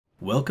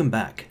Welcome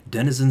back,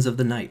 denizens of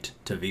the night,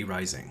 to V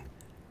Rising.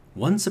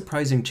 One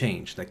surprising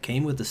change that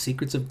came with the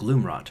Secrets of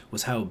Gloomrot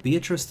was how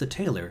Beatrice the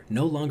Tailor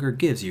no longer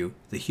gives you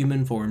the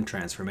human form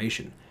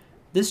transformation.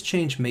 This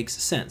change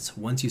makes sense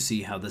once you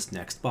see how this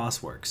next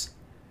boss works.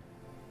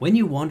 When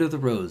you wander the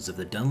roads of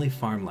the Dunley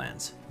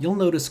farmlands, you'll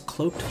notice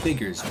cloaked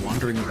figures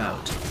wandering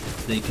about.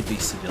 They could be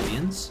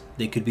civilians,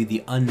 they could be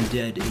the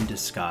undead in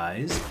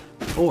disguise,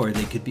 or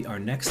they could be our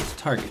next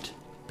target,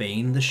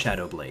 Bane the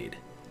Shadowblade.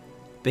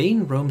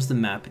 Bane roams the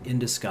map in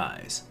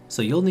disguise,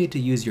 so you'll need to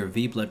use your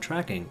V-Blood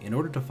tracking in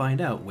order to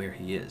find out where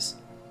he is.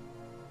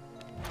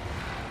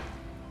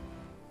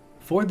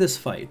 For this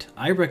fight,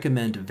 I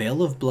recommend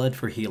Veil of Blood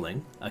for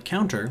healing, a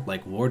counter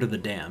like Ward of the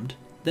Damned,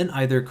 then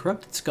either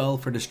Corrupted Skull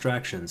for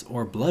distractions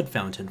or Blood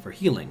Fountain for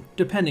healing,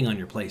 depending on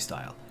your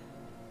playstyle.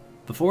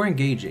 Before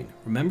engaging,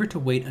 remember to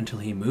wait until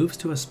he moves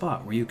to a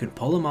spot where you can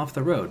pull him off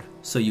the road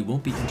so you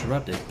won't be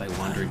interrupted by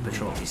wandering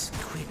patrols.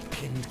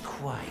 Quick and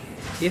quiet.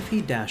 If he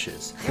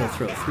dashes, he'll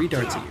throw 3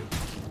 darts at you.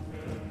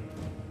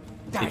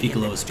 If he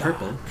glows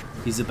purple,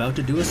 he's about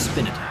to do a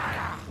spin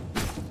attack.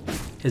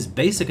 His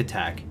basic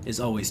attack is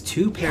always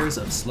 2 pairs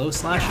of slow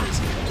slashes,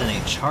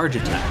 then a charge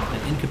attack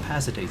that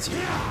incapacitates you.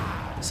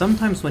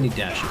 Sometimes when he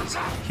dashes,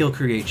 he'll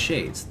create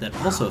shades that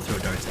also throw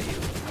darts at you.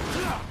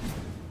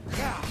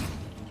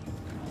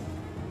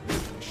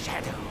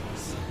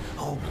 Shadows,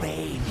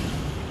 obey me.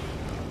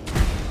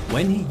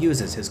 When he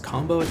uses his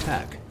combo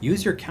attack,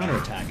 use your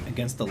counterattack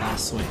against the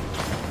last swing.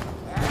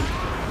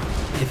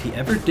 If he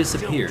ever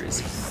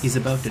disappears, he's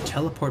about to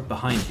teleport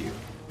behind you.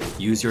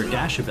 Use your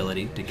dash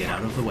ability to get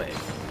out of the way.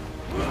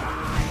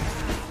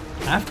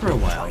 After a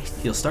while,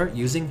 he'll start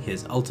using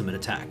his ultimate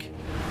attack.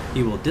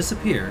 He will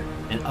disappear,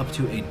 and up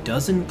to a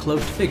dozen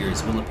cloaked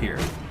figures will appear.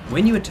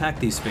 When you attack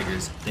these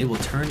figures, they will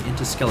turn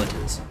into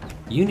skeletons.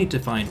 You need to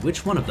find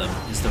which one of them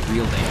is the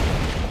real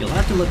Bane. You'll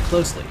have to look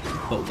closely,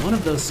 but one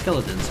of those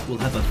skeletons will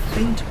have a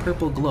faint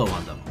purple glow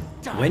on them.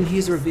 When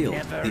he's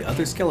revealed, the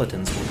other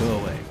skeletons will go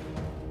away.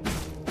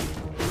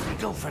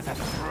 Go for the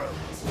throat.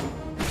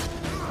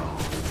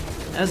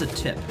 As a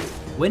tip,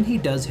 when he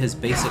does his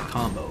basic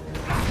combo,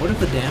 Ward of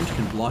the Damned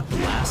can block the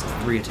last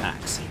 3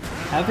 attacks.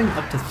 Having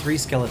up to 3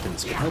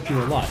 skeletons can help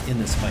you a lot in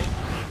this fight.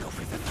 Go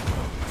for the throat.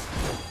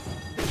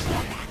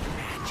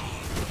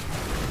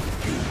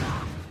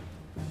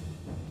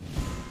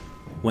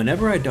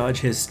 Whenever I dodge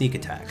his sneak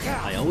attack,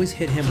 I always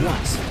hit him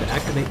once to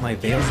activate my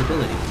Veil's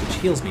ability, which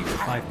heals me for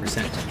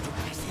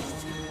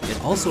 5%.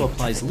 It also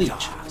applies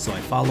Leech, so I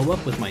follow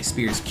up with my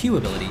Spear's Q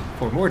ability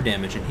for more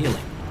damage and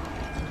healing.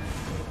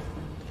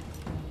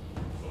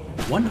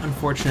 One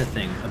unfortunate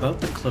thing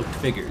about the cloaked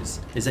figures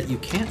is that you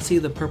can't see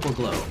the purple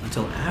glow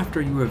until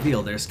after you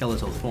reveal their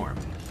skeletal form.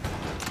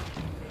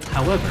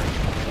 However,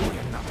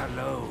 We're not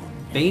alone.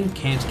 Bane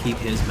can't keep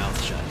his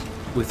mouth shut.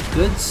 With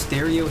good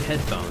stereo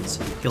headphones,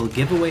 he'll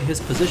give away his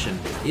position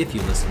if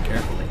you listen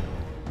carefully.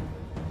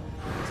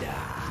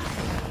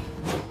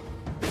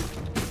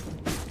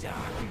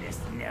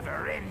 Darkness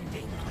never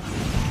ending.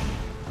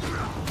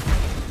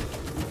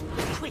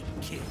 Quick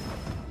kill.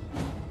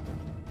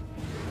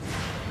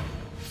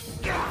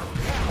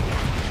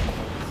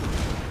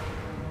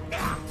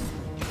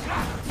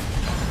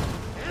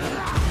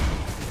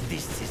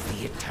 This is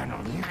the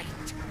eternal night.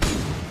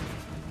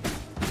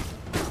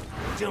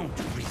 Don't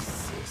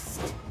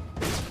resist.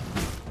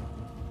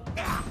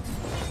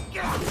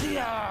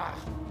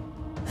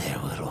 There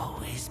will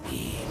always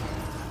be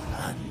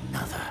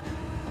another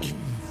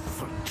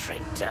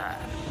infiltrator.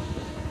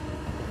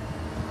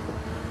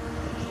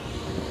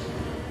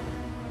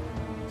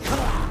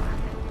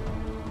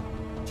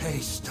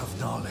 Taste of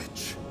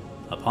knowledge.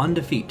 Upon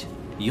defeat,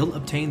 you'll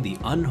obtain the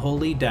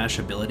unholy dash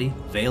ability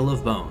Veil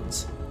of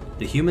Bones,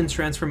 the human's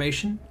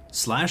transformation,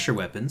 slasher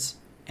weapons,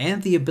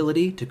 and the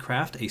ability to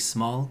craft a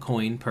small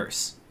coin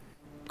purse.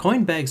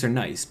 Coin bags are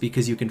nice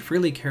because you can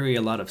freely carry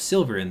a lot of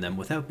silver in them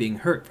without being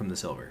hurt from the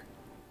silver.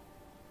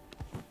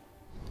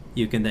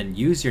 You can then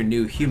use your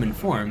new human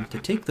form to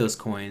take those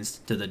coins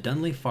to the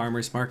Dunley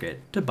Farmers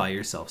Market to buy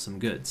yourself some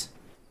goods.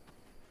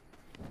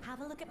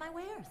 Have a look at my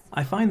wares.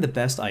 I find the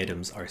best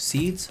items are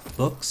seeds,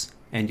 books,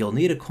 and you'll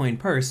need a coin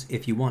purse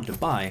if you want to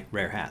buy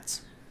rare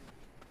hats.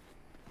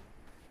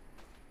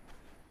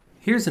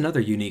 Here's another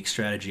unique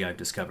strategy I've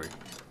discovered.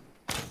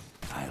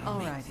 I'll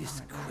make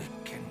this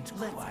quick and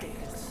quiet.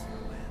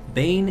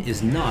 Bane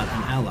is not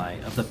an ally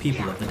of the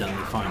people of the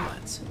Dunley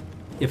farmlands.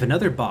 If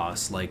another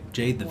boss, like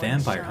Jade the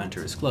Vampire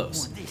Hunter, is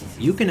close,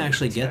 you can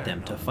actually get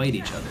them to fight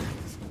each other.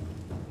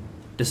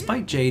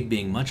 Despite Jade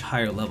being much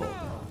higher level,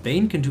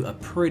 Bane can do a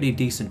pretty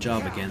decent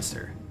job against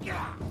her.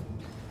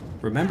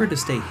 Remember to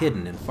stay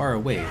hidden and far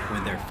away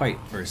when their fight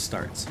first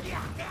starts.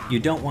 You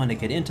don't want to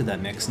get into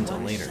that mix until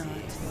later.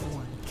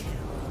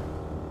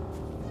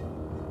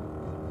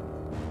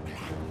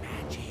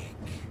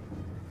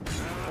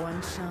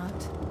 One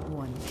shot,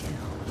 one kill.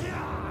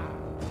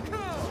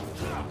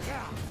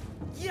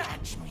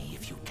 Catch me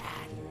if you can.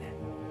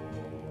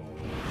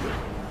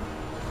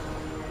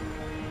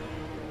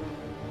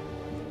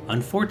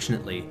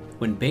 Unfortunately,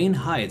 when Bane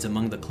hides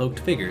among the cloaked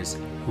figures,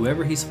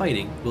 whoever he's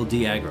fighting will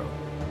de-aggro.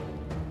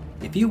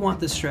 If you want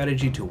this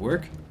strategy to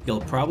work, you'll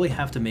probably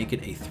have to make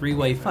it a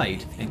three-way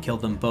fight and kill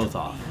them both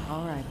off.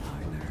 All right,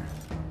 partner.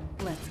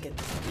 Let's get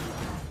this done.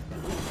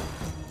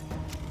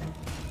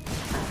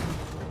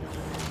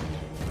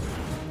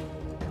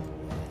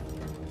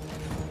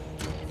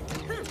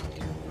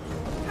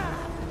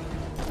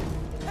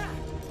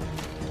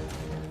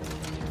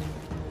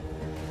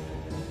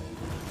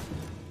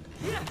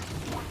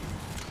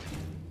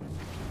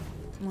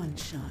 One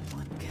shot,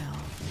 one kill.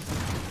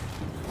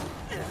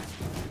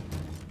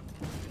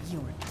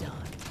 You're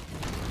done.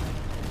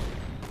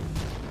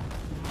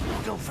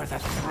 Go for the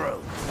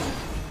throat.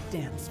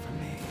 Dance for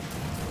me.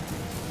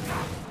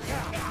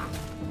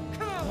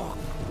 Walk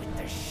with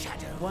the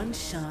shadow. One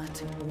shot,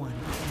 one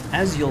kill.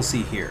 As you'll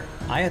see here,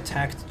 I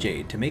attacked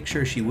Jade to make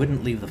sure she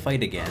wouldn't leave the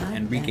fight again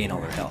and regain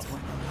all her health.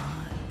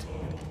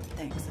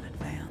 Thanks in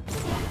advance.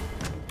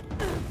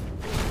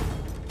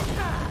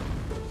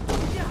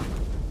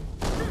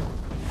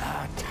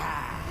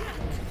 Attack.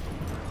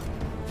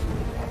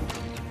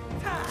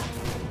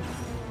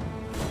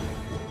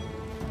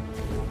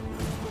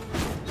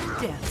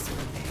 Dance for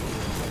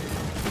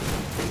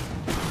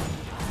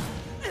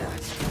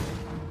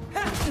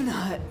me.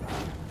 Not.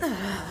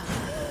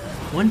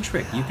 One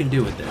trick you can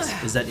do with this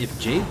is that if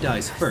Jade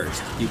dies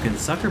first, you can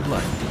suck her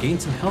blood to gain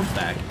some health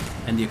back,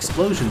 and the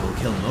explosion will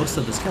kill most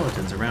of the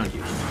skeletons around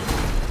you.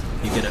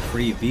 You get a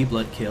free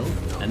V-blood kill,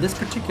 and this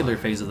particular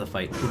phase of the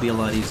fight will be a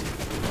lot easier.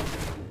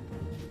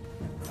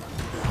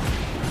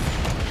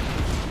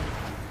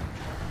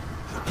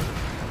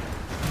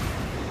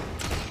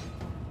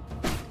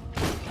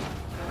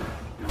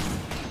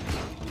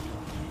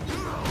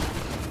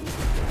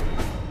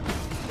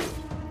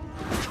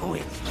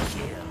 Quick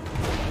kill.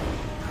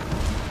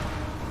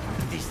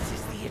 This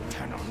is the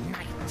eternal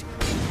night.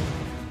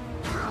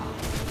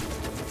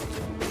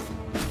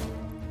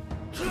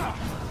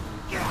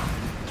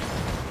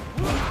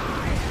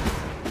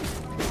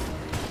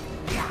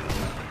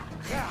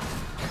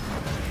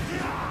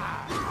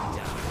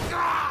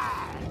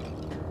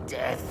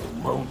 Death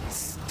won't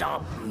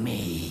stop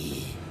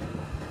me.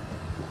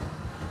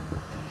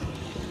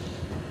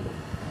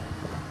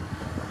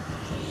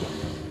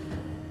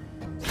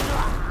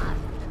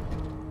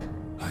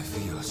 I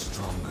feel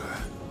stronger.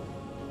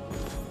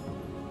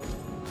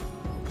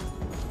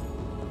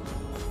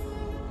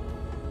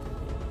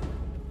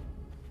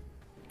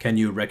 Can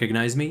you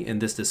recognize me in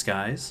this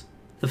disguise?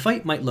 The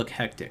fight might look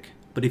hectic,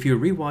 but if you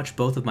rewatch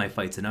both of my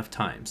fights enough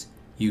times,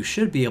 you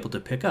should be able to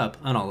pick up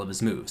on all of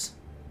his moves.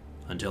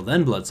 Until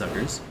then,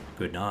 bloodsuckers,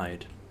 good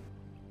night.